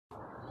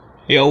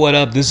Yo, what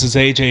up? This is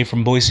AJ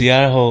from Boise,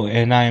 Idaho,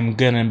 and I am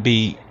gonna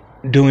be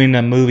doing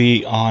a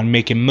movie on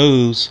making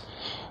moves,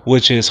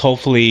 which is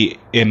hopefully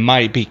it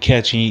might be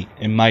catchy,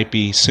 it might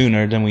be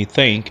sooner than we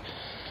think.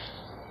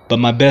 But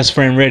my best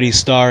friend Reddy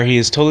Star, he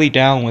is totally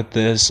down with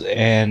this,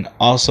 and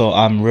also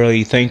I'm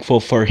really thankful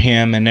for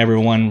him and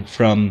everyone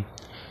from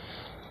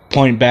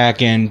point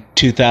back in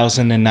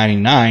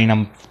 2099.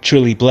 I'm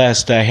truly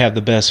blessed that I have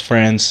the best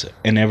friends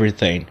and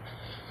everything.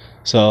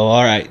 So,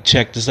 alright,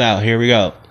 check this out. Here we go.